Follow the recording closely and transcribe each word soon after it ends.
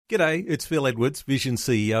G'day, it's Phil Edwards, Vision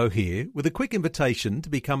CEO here, with a quick invitation to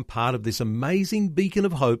become part of this amazing beacon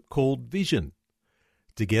of hope called Vision.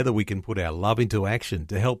 Together we can put our love into action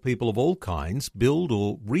to help people of all kinds build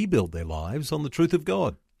or rebuild their lives on the truth of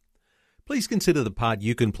God. Please consider the part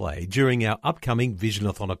you can play during our upcoming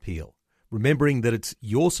Visionathon appeal, remembering that it's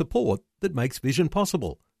your support that makes Vision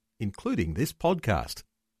possible, including this podcast.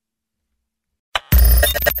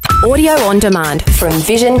 Audio on demand from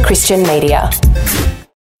Vision Christian Media.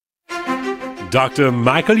 Dr.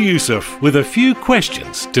 Michael Youssef with a few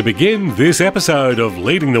questions to begin this episode of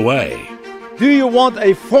Leading the Way. Do you want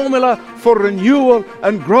a formula for renewal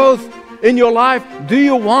and growth in your life? Do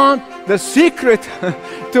you want the secret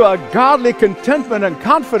to a godly contentment and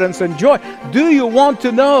confidence and joy? Do you want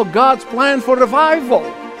to know God's plan for revival?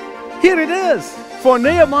 Here it is. For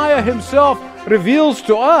Nehemiah himself reveals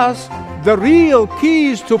to us the real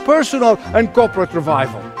keys to personal and corporate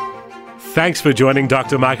revival. Thanks for joining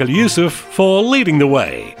Dr. Michael Youssef for Leading the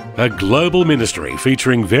Way, a global ministry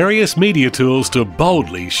featuring various media tools to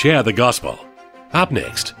boldly share the gospel. Up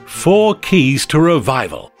next, 4 Keys to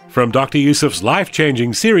Revival from Dr. Youssef's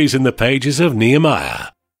life-changing series in the pages of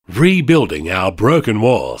Nehemiah, Rebuilding Our Broken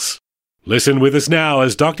Walls. Listen with us now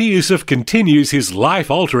as Dr. Youssef continues his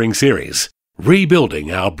life-altering series,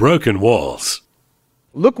 Rebuilding Our Broken Walls.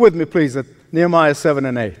 Look with me, please, at Nehemiah 7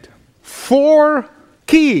 and 8. 4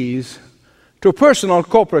 keys to personal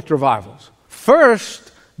corporate revivals.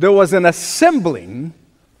 First, there was an assembling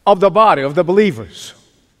of the body, of the believers,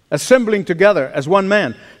 assembling together as one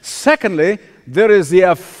man. Secondly, there is the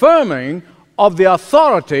affirming of the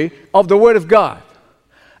authority of the Word of God.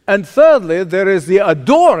 And thirdly, there is the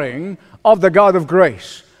adoring of the God of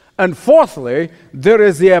grace. And fourthly, there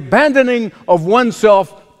is the abandoning of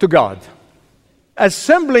oneself to God.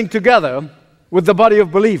 Assembling together with the body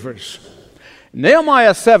of believers.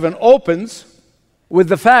 Nehemiah 7 opens with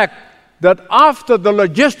the fact that after the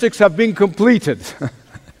logistics have been completed,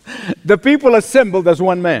 the people assembled as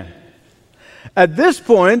one man. At this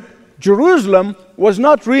point, Jerusalem was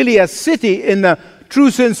not really a city in the true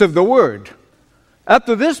sense of the word. Up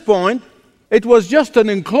to this point, it was just an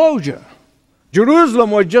enclosure.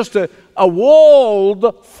 Jerusalem was just a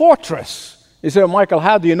walled fortress. You say, Michael,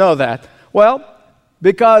 how do you know that? Well,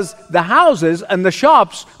 because the houses and the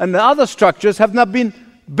shops and the other structures have not been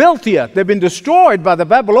built yet. They've been destroyed by the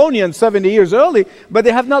Babylonians 70 years early, but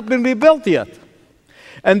they have not been rebuilt yet.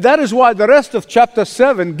 And that is why the rest of chapter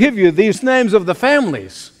 7 give you these names of the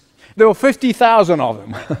families. There were 50,000 of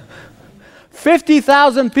them.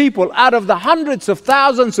 50,000 people out of the hundreds of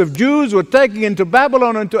thousands of Jews were taken into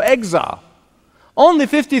Babylon into exile. Only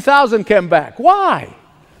 50,000 came back. Why?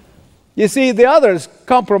 You see, the others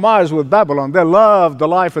compromised with Babylon. They loved the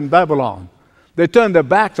life in Babylon. They turned their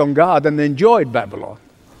backs on God and enjoyed Babylon.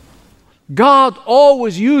 God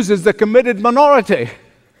always uses the committed minority.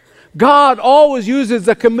 God always uses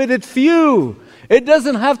the committed few. It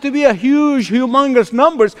doesn't have to be a huge, humongous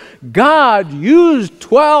numbers. God used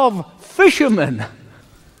 12 fishermen.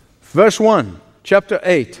 Verse 1, chapter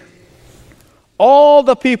 8. All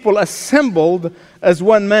the people assembled as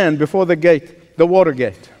one man before the gate, the water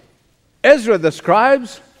gate. Ezra the scribe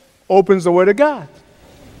opens the Word of God,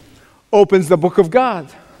 opens the book of God.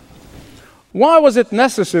 Why was it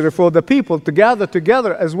necessary for the people to gather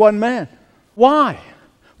together as one man? Why?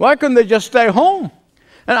 Why couldn't they just stay home?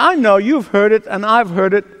 And I know you've heard it and I've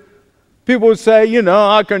heard it. People would say,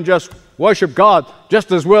 I can just worship God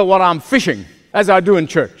just as well while I'm fishing as I do in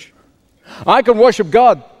church. I can worship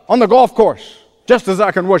God on the golf course just as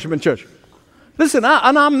I can worship in church. Listen,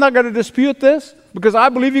 I'm not going to dispute this because I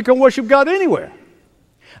believe you can worship God anywhere.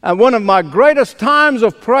 And one of my greatest times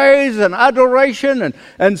of praise and adoration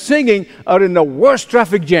and singing are in the worst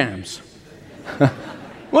traffic jams.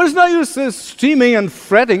 Well, it's no use steaming and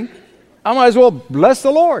fretting. I might as well bless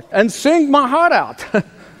the Lord and sing my heart out.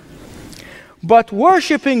 But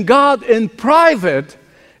worshiping God in private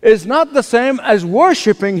is not the same as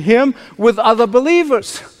worshiping Him with other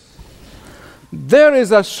believers. There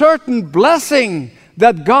is a certain blessing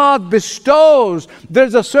that God bestows.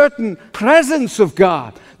 There's a certain presence of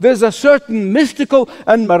God. There's a certain mystical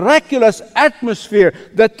and miraculous atmosphere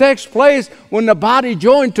that takes place when the body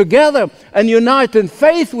join together and unite in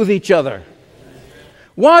faith with each other.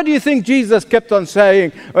 Why do you think Jesus kept on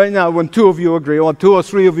saying, when 2 of you agree, or 2 or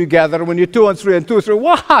 3 of you gather, when you're 2 and 3 and 2 or 3,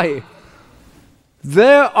 why?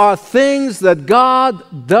 There are things that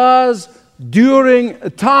God does during a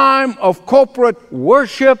time of corporate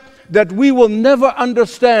worship that we will never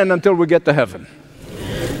understand until we get to heaven.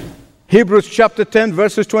 Hebrews chapter 10,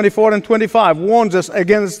 verses 24 and 25 warns us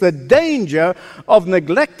against the danger of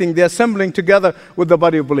neglecting the assembling together with the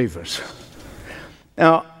body of believers.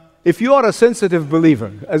 Now, if you are a sensitive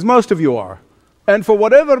believer, as most of you are, and for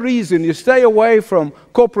whatever reason you stay away from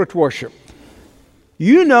corporate worship,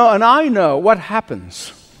 you know and I know what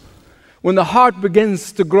happens when the heart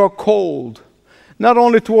begins to grow cold, not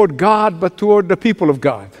only toward God, but toward the people of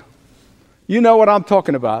God. You know what I'm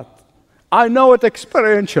talking about. I know it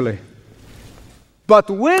experientially. But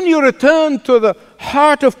when you return to the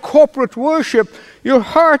heart of corporate worship, your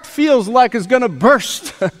heart feels like it's going to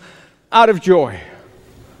burst out of joy.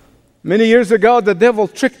 Many years ago, the devil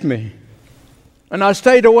tricked me, and I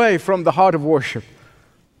stayed away from the heart of worship.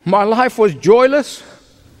 My life was joyless.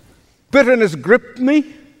 Bitterness gripped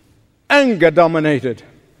me. Anger dominated.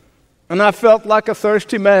 And I felt like a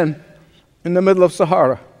thirsty man in the middle of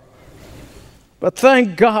Sahara. But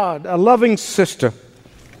thank God, a loving sister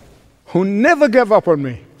who never gave up on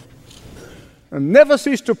me and never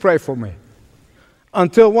ceased to pray for me,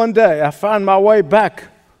 until one day I found my way back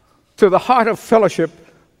to the heart of fellowship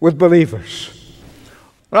with believers.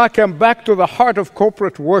 And I came back to the heart of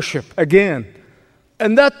corporate worship again.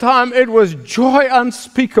 And that time it was joy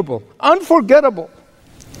unspeakable, unforgettable.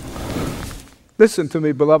 Listen to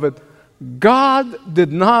me, beloved. God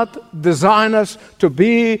did not design us to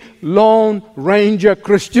be Lone Ranger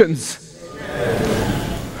Christians.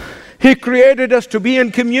 He created us to be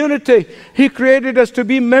in community. He created us to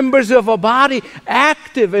be members of a body,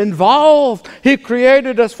 active, involved. He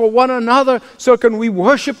created us for one another, so can we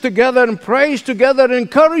worship together and praise together and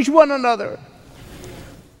encourage one another.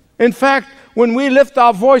 In fact, when we lift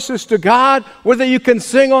our voices to God, whether you can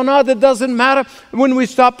sing or not, it doesn't matter. When we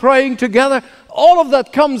stop praying together, all of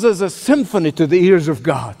that comes as a symphony to the ears of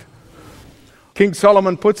God. King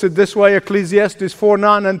Solomon puts it this way, Ecclesiastes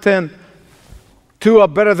 4:9 and 10. Two are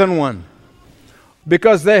better than one,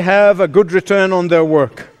 because they have a good return on their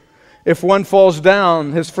work. If one falls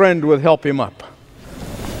down, his friend will help him up.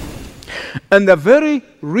 And the very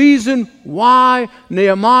reason why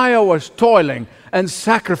Nehemiah was toiling and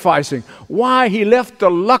sacrificing, why he left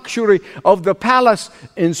the luxury of the palace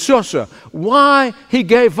in Susa, why he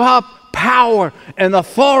gave up power and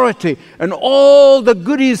authority and all the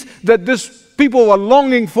goodies that this people were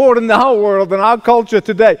longing for in our world and our culture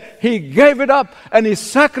today. He gave it up and he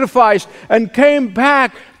sacrificed and came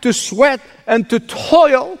back to sweat and to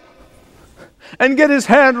toil and get his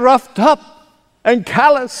hand roughed up and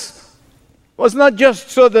callous. It was not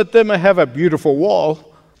just so that they may have a beautiful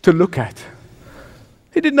wall to look at.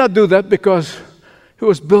 He did not do that because he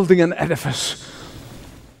was building an edifice.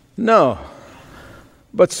 No,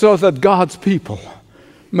 but so that God's people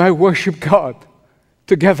may worship God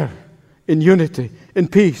together in unity, in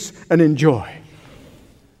peace, and in joy.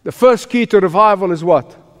 The first key to revival is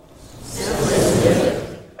what?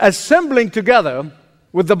 Assembling together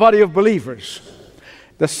with the body of believers.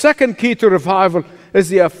 The second key to revival is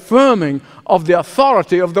the affirming of the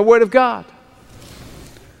authority of the Word of God.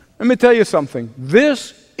 Let me tell you something.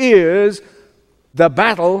 This is the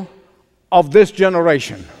battle of this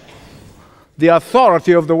generation. The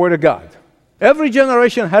authority of the Word of God. Every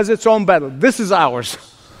generation has its own battle. This is ours.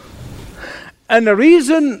 And the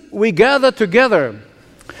reason we gather together,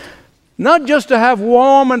 not just to have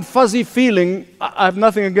warm and fuzzy feeling. I have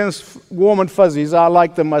nothing against warm and fuzzies. I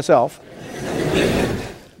like them myself.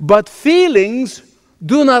 But feelings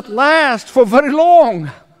do not last for very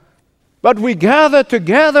long. But we gather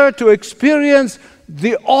together to experience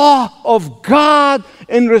the awe of God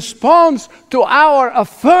in response to our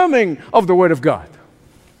affirming of the Word of God.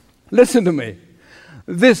 Listen to me.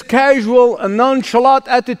 This casual and nonchalant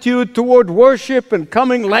attitude toward worship and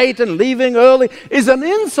coming late and leaving early is an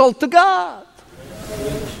insult to God.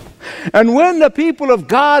 And when the people of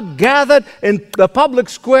God gathered in the public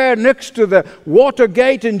square next to the water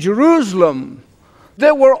gate in Jerusalem,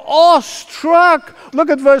 they were awestruck. Look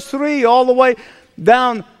at verse 3 all the way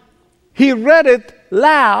down. He read it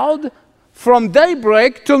loud from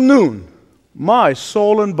daybreak till noon. My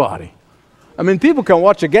soul and body. I mean, people can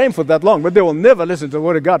watch a game for that long, but they will never listen to the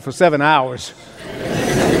Word of God for 7 hours.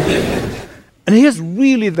 And here's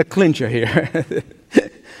really the clincher here.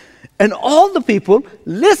 And all the people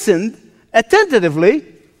listened attentively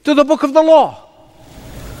to the book of the law.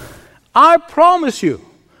 I promise you,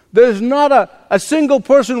 there's not a single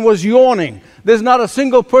person was yawning. There's not a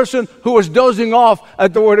single person who was dozing off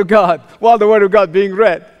at the Word of God while the Word of God being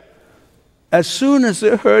read. As soon as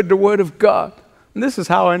they heard the Word of God, and this is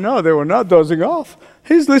how I know they were not dozing off.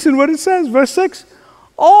 Here's listen what it says, verse 6.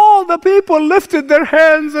 All the people lifted their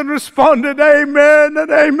hands and responded, Amen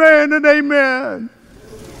and Amen and Amen.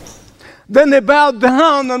 Then they bowed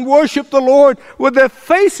down and worshiped the Lord with their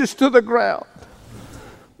faces to the ground.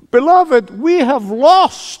 Beloved, we have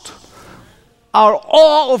lost our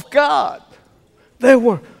awe of God. They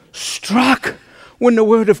were struck when the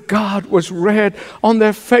Word of God was read on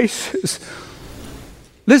their faces.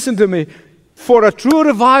 Listen to me. For a true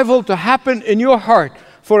revival to happen in your heart,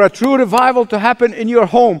 for a true revival to happen in your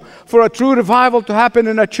home, for a true revival to happen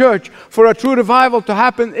in a church, for a true revival to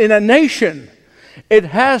happen in a nation, it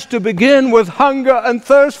has to begin with hunger and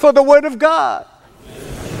thirst for the Word of God.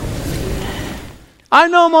 I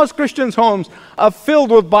know most Christians' homes are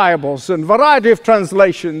filled with Bibles and variety of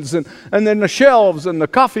translations and then the shelves and the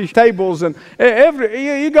coffee tables and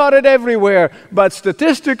you got it everywhere. But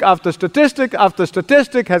statistic after statistic after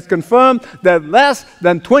statistic has confirmed that less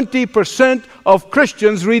than 20% of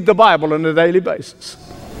Christians read the Bible on a daily basis.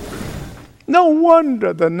 No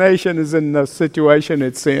wonder the nation is in the situation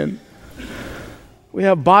it's in. We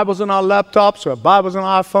have Bibles on our laptops, we have Bibles on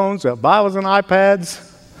our phones, we have Bibles on iPads.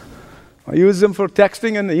 I use them for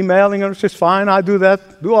texting and emailing, and it's just fine. I do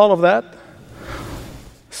that, do all of that.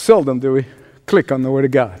 Seldom do we click on the Word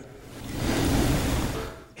of God.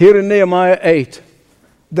 Here in Nehemiah 8,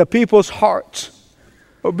 the people's hearts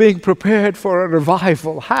are being prepared for a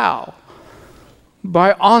revival. How?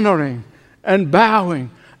 By honoring and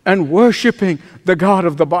bowing and worshiping the God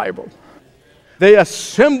of the Bible. They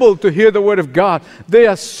assembled to hear the Word of God. They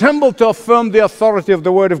assembled to affirm the authority of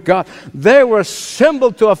the Word of God. They were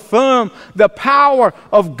assembled to affirm the power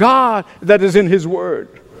of God that is in His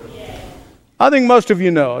Word. I think most of you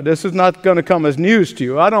know, this is not going to come as news to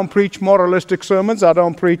you. I don't preach moralistic sermons. I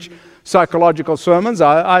don't preach psychological sermons.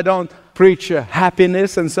 I don't preach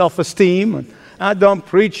happiness and self-esteem. I don't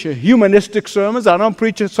preach humanistic sermons. I don't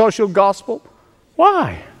preach a social gospel.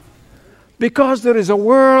 Why? Because there is a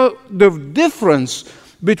world of difference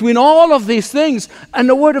between all of these things and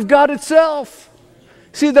the Word of God itself.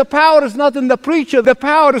 See, the power is not in the preacher. The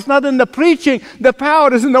power is not in the preaching. The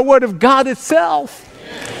power is in the Word of God itself.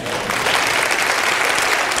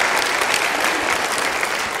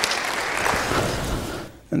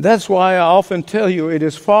 And that's why I often tell you it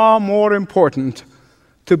is far more important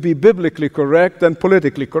to be biblically correct than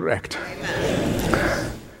politically correct.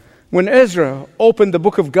 When Ezra opened the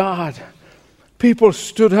book of God, people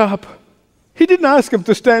stood up. He didn't ask them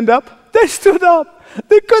to stand up. They stood up.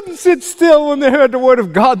 They couldn't sit still when they heard the Word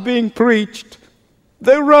of God being preached.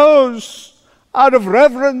 They rose out of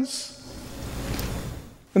reverence.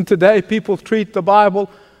 And today people treat the Bible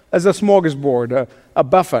as a smorgasbord, a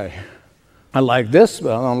buffet. I like this,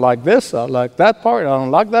 but I don't like this. I like that part. I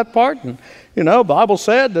don't like that part. And, the Bible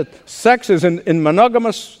said that sex is in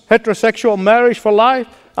monogamous heterosexual marriage for life.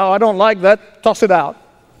 Oh, I don't like that. Toss it out.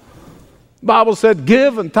 Bible said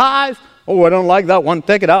give and tithe. Oh, I don't like that one.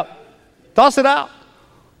 Take it out. Toss it out.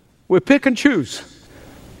 We pick and choose.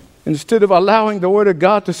 Instead of allowing the Word of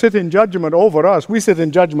God to sit in judgment over us, we sit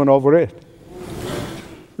in judgment over it.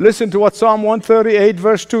 Listen to what Psalm 138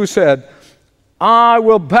 verse 2 said. I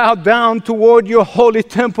will bow down toward your holy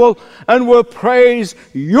temple and will praise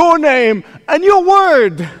your name and your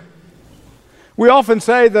word. We often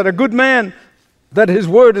say that a good man, that his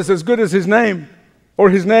word is as good as his name, or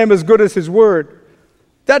his name as good as his word.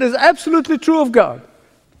 That is absolutely true of God.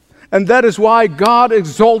 And that is why God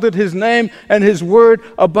exalted His name and His word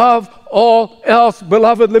above all else.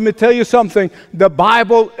 Beloved, let me tell you something. The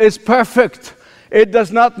Bible is perfect. It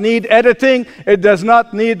does not need editing. It does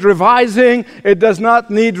not need revising. It does not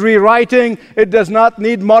need rewriting. It does not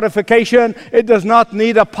need modification. It does not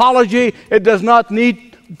need apology. It does not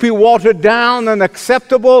need to be watered down and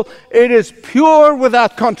acceptable. It is pure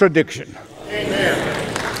without contradiction. Amen.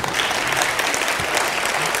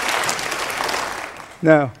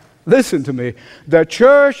 Now, listen to me. The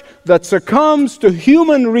church that succumbs to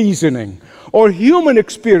human reasoning or human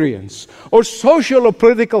experience or social or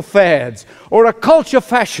political fads or a culture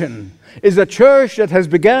fashion is a church that has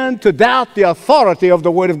begun to doubt the authority of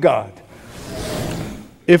the Word of God.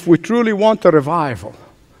 If we truly want a revival,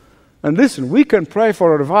 and listen, we can pray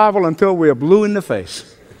for a revival until we are blue in the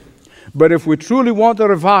face. But if we truly want a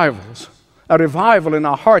revival in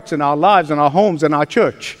our hearts, in our lives, in our homes, in our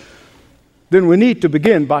church, then we need to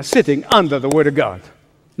begin by sitting under the Word of God,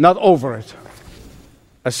 not over it.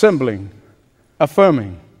 Assembling,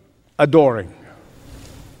 affirming, adoring.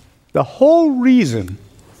 The whole reason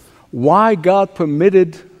why God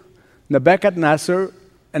permitted Nebuchadnezzar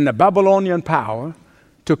and the Babylonian power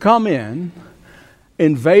to come in,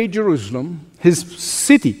 invade Jerusalem, his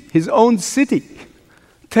city, his own city,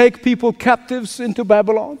 take people captives into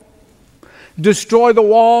Babylon, destroy the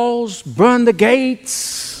walls, burn the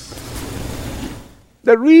gates.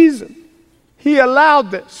 The reason He allowed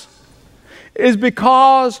this is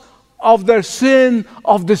because of their sin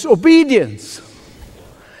of disobedience.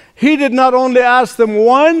 He did not only ask them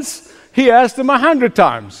once, He asked them 100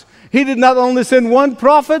 times. He did not only send one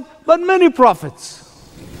prophet, but many prophets.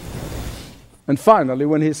 And finally,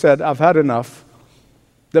 when he said, I've had enough,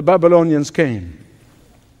 the Babylonians came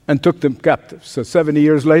and took them captive. So 70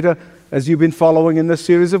 years later, as you've been following in this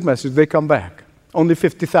series of messages, they come back. Only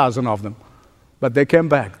 50,000 of them. But they came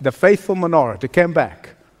back. The faithful minority came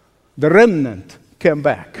back. The remnant came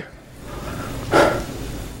back.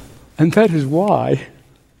 And that is why,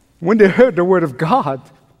 when they heard the word of God,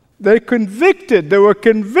 they were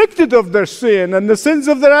convicted of their sin and the sins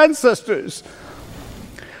of their ancestors.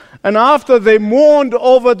 And after they mourned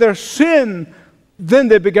over their sin, then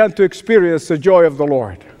they began to experience the joy of the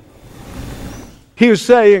Lord. He was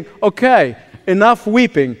saying, okay, enough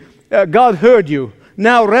weeping. God heard you.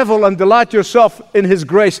 Now revel and delight yourself in His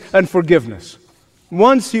grace and forgiveness.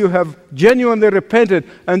 Once you have genuinely repented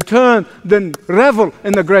and turned, then revel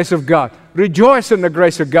in the grace of God. Rejoice in the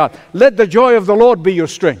grace of God. Let the joy of the Lord be your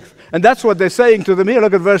strength. And that's what they're saying to them here.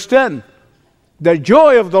 Look at verse 10. The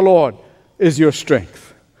joy of the Lord is your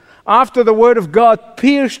strength. After the word of God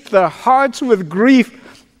pierced their hearts with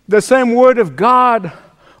grief, the same word of God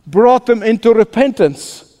brought them into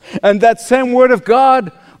repentance. And that same word of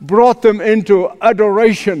God brought them into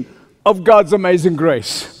adoration of God's amazing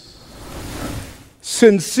grace.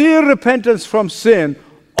 Sincere repentance from sin,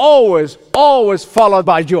 always followed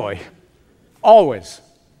by joy. Always.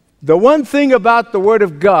 The one thing about the Word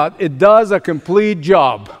of God, it does a complete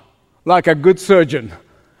job, like a good surgeon.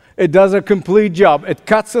 It does a complete job. It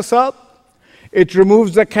cuts us up. It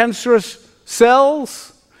removes the cancerous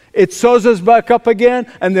cells. It sews us back up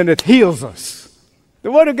again, and then it heals us.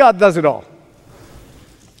 The Word of God does it all.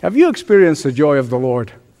 Have you experienced the joy of the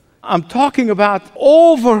Lord? I'm talking about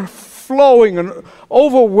overflowing and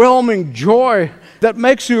overwhelming joy that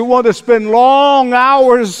makes you want to spend long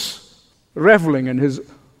hours reveling in His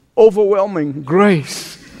overwhelming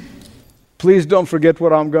grace. Please don't forget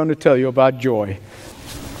what I'm going to tell you about joy.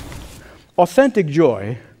 Authentic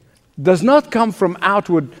joy does not come from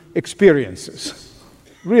outward experiences.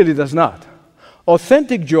 Really does not.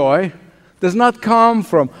 Authentic joy does not come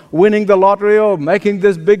from winning the lottery or making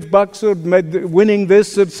this big bucks or winning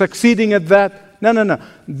this or succeeding at that. No.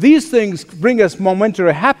 These things bring us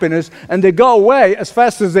momentary happiness and they go away as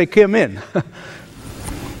fast as they came in.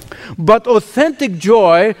 But authentic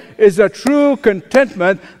joy is a true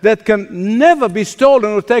contentment that can never be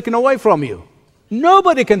stolen or taken away from you.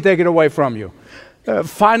 Nobody can take it away from you.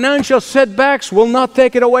 Financial setbacks will not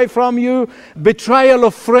take it away from you. Betrayal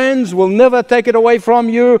of friends will never take it away from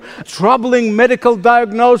you. Troubling medical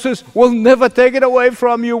diagnosis will never take it away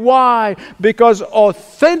from you. Why? Because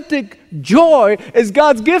authentic joy is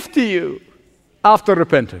God's gift to you after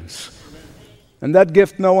repentance. And that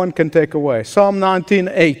gift no one can take away. Psalm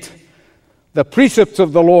 19:8. The precepts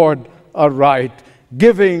of the Lord are right,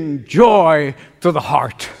 giving joy to the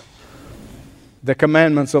heart. The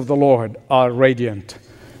commandments of the Lord are radiant,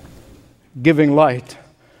 giving light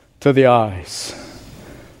to the eyes.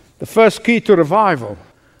 The first key to revival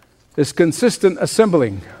is consistent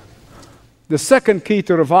assembling. The second key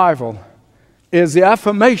to revival is the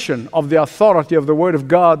affirmation of the authority of the Word of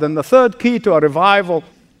God. And the third key to a revival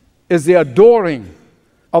is the adoring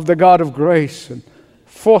of the God of grace. And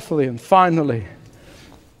fourthly and finally,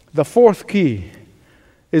 the fourth key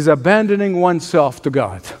is abandoning oneself to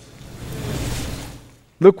God.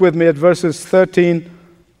 Look with me at verses 13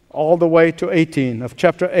 all the way to 18 of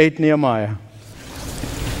chapter 8, Nehemiah.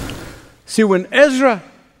 See, when Ezra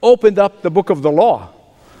opened up the book of the law,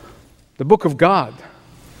 the book of God,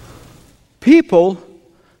 people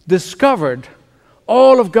discovered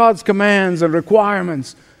all of God's commands and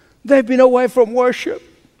requirements. They've been away from worship.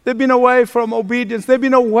 They've been away from obedience. They've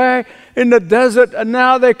been away in the desert, and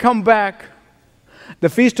now they come back. The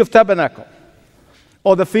Feast of Tabernacle,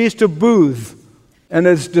 or the Feast of Booths, and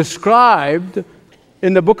it's described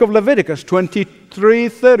in the book of Leviticus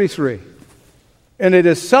 23:33. And it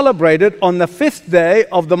is celebrated on the 5th day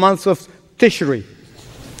of the month of Tishri.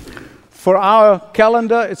 For our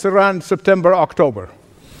calendar, it's around September, October.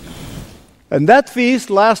 And that feast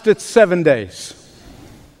lasted 7 days.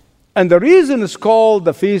 And the reason it's called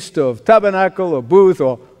the Feast of Tabernacle or Booth,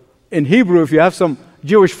 or in Hebrew, if you have some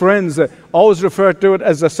Jewish friends, they always refer to it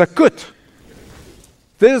as a Sukkot.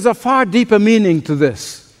 There is a far deeper meaning to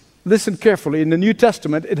this. Listen carefully. In the New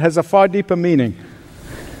Testament, it has a far deeper meaning.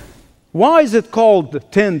 Why is it called the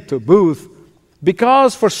tent or booth?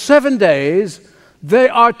 Because for 7 days, they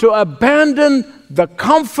are to abandon the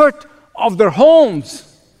comfort of their homes.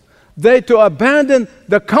 They are to abandon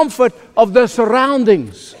the comfort of their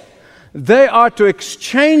surroundings. They are to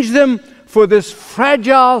exchange them for this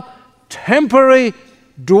fragile, temporary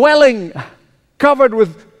dwelling covered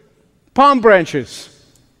with palm branches.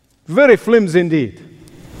 Very flimsy indeed.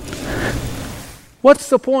 What's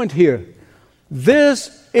the point here?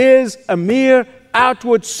 This is a mere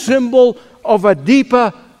outward symbol of a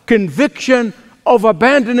deeper conviction of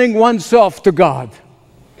abandoning oneself to God.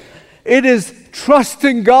 It is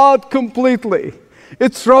trusting God completely.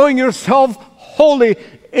 It's throwing yourself wholly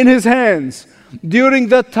in His hands. During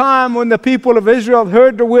the time when the people of Israel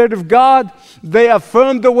heard the Word of God, they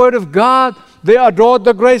affirmed the Word of God, they adored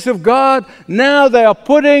the grace of God. Now they are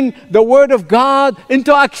putting the Word of God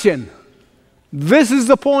into action. This is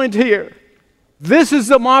the point here. This is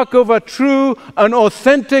the mark of a true and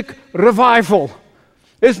authentic revival.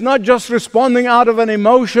 It's not just responding out of an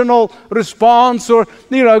emotional response, or,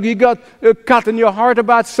 you got a cut in your heart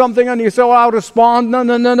about something and you say, oh, I'll respond.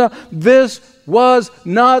 No. This was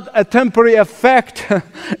not a temporary effect.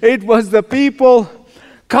 It was the people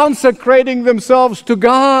consecrating themselves to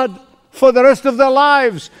God for the rest of their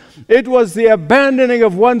lives. It was the abandoning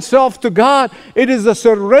of oneself to God. It is the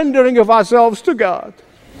surrendering of ourselves to God.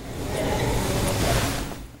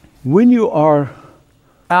 When you are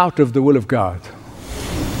out of the will of God,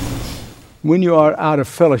 when you are out of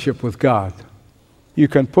fellowship with God, you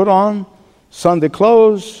can put on Sunday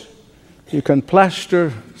clothes, you can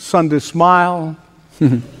plaster Sunday smile,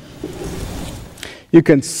 you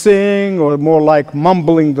can sing, or more like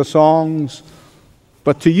mumbling the songs,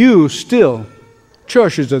 but to you still,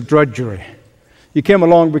 church is a drudgery. You came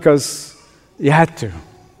along because you had to.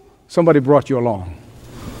 Somebody brought you along.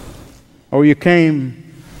 Or you came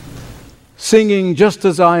singing just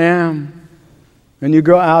as I am, and you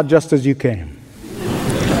go out just as you came.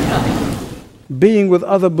 Being with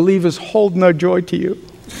other believers hold no joy to you.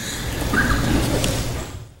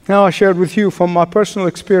 Now I shared with you from my personal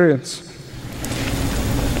experience.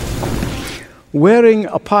 Wearing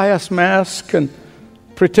a pious mask and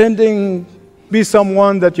pretending be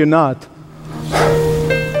someone that you're not.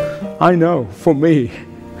 I know, for me,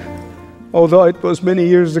 although it was many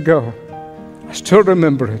years ago, I still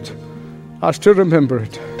remember it.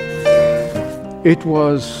 It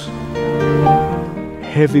was a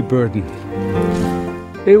heavy burden.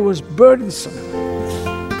 It was burdensome.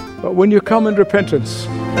 But when you come in repentance,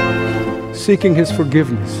 seeking His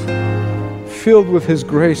forgiveness, filled with His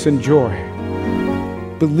grace and joy,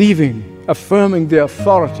 believing, affirming the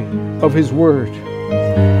authority of His Word,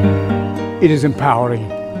 it is empowering.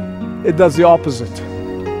 It does the opposite.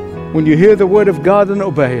 When you hear the Word of God and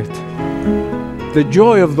obey it, the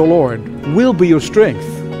joy of the Lord will be your strength,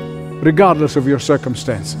 regardless of your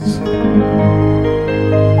circumstances.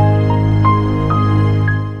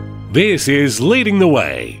 This is Leading the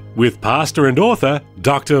Way with pastor and author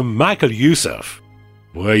Dr. Michael Youssef.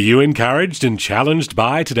 Were you encouraged and challenged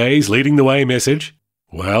by today's Leading the Way message?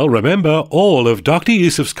 Well, remember, all of Dr.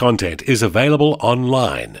 Youssef's content is available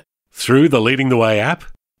online through the Leading the Way app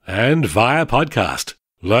and via podcast.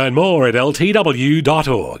 Learn more at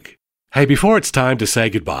ltw.org. Hey, before it's time to say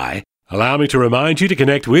goodbye, allow me to remind you to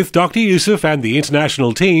connect with Dr. Youssef and the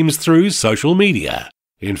international teams through social media.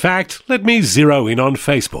 In fact, let me zero in on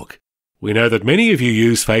Facebook. We know that many of you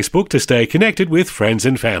use Facebook to stay connected with friends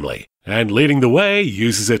and family, and Leading the Way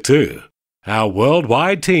uses it too. Our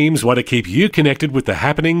worldwide teams want to keep you connected with the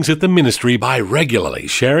happenings at the ministry by regularly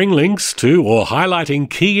sharing links to or highlighting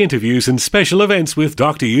key interviews and special events with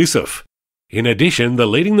Dr. Youssef. In addition, the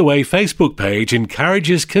Leading the Way Facebook page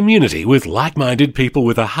encourages community with like-minded people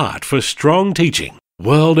with a heart for strong teaching,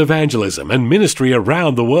 world evangelism, and ministry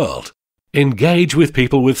around the world. Engage with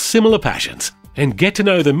people with similar passions and get to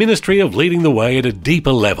know the ministry of Leading the Way at a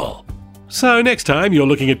deeper level. So next time you're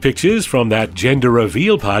looking at pictures from that gender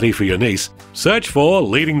reveal party for your niece, search for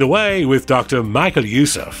Leading the Way with Dr. Michael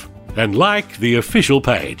Youssef and like the official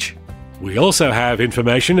page. We also have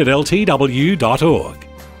information at ltw.org.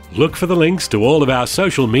 Look for the links to all of our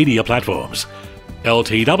social media platforms,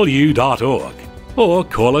 ltw.org, or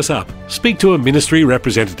call us up. Speak to a ministry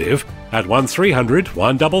representative at 1300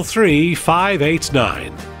 133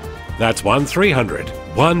 589. That's 1300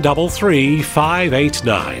 133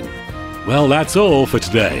 589. Well, that's all for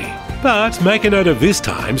today. But make a note of this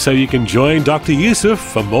time so you can join Dr. Youssef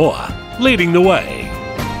for more Leading the Way.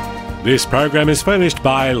 This program is furnished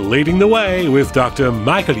by Leading the Way with Dr.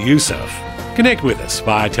 Michael Youssef. Connect with us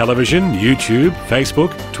via television, YouTube,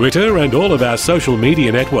 Facebook, Twitter, and all of our social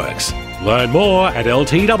media networks. Learn more at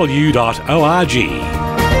ltw.org.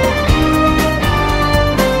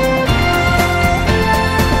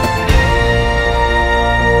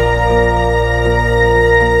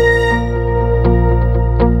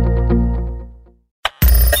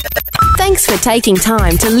 Thanks for taking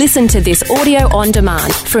time to listen to this audio on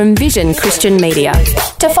demand from Vision Christian Media.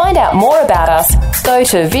 To find out more about us, go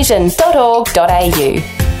to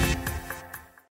vision.org.au.